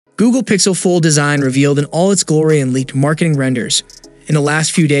Google Pixel Fold design revealed in all its glory in leaked marketing renders. In the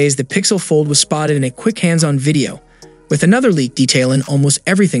last few days, the Pixel Fold was spotted in a quick hands-on video, with another leak detailing almost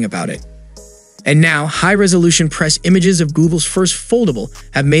everything about it. And now, high-resolution press images of Google's first foldable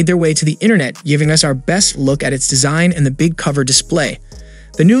have made their way to the internet, giving us our best look at its design and the big cover display.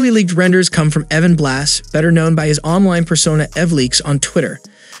 The newly leaked renders come from Evan Blass, better known by his online persona EvLeaks on Twitter.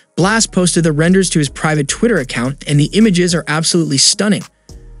 Blass posted the renders to his private Twitter account, and the images are absolutely stunning.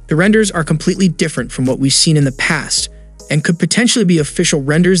 The renders are completely different from what we've seen in the past, and could potentially be official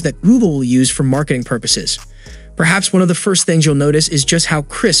renders that Google will use for marketing purposes. Perhaps one of the first things you'll notice is just how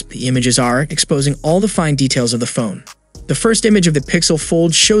crisp the images are, exposing all the fine details of the phone. The first image of the Pixel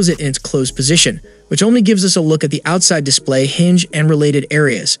Fold shows it in its closed position, which only gives us a look at the outside display, hinge, and related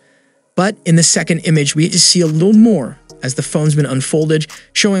areas. But in the second image, we get to see a little more, as the phone's been unfolded,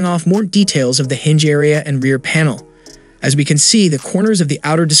 showing off more details of the hinge area and rear panel. As we can see, the corners of the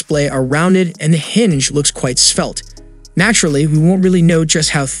outer display are rounded and the hinge looks quite svelte. Naturally, we won't really know just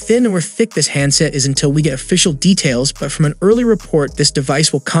how thin or thick this handset is until we get official details, but from an early report, this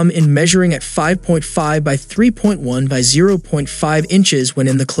device will come in measuring at 5.5 by 3.1 by 0.5 inches when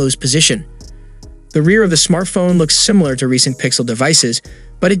in the closed position. The rear of the smartphone looks similar to recent Pixel devices,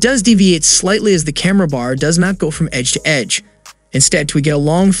 but it does deviate slightly as the camera bar does not go from edge to edge. Instead, we get a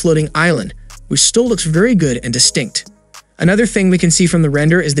long floating island, which still looks very good and distinct. Another thing we can see from the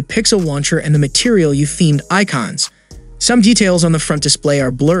render is the Pixel launcher and the Material You themed icons. Some details on the front display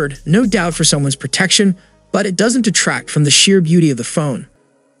are blurred, no doubt for someone's protection, but it doesn't detract from the sheer beauty of the phone.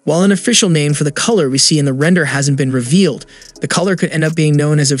 While an official name for the color we see in the render hasn't been revealed, the color could end up being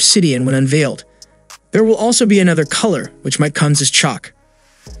known as Obsidian when unveiled. There will also be another color, which might come as chalk.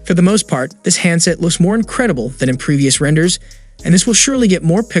 For the most part, this handset looks more incredible than in previous renders, and this will surely get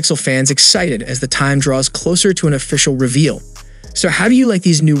more Pixel fans excited as the time draws closer to an official reveal. So how do you like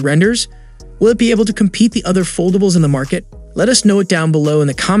these new renders? Will it be able to compete the other foldables in the market? Let us know it down below in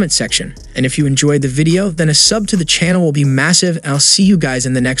the comment section. And if you enjoyed the video, then a sub to the channel will be massive, and I'll see you guys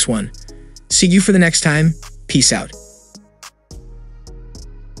in the next one. See you for the next time. Peace out.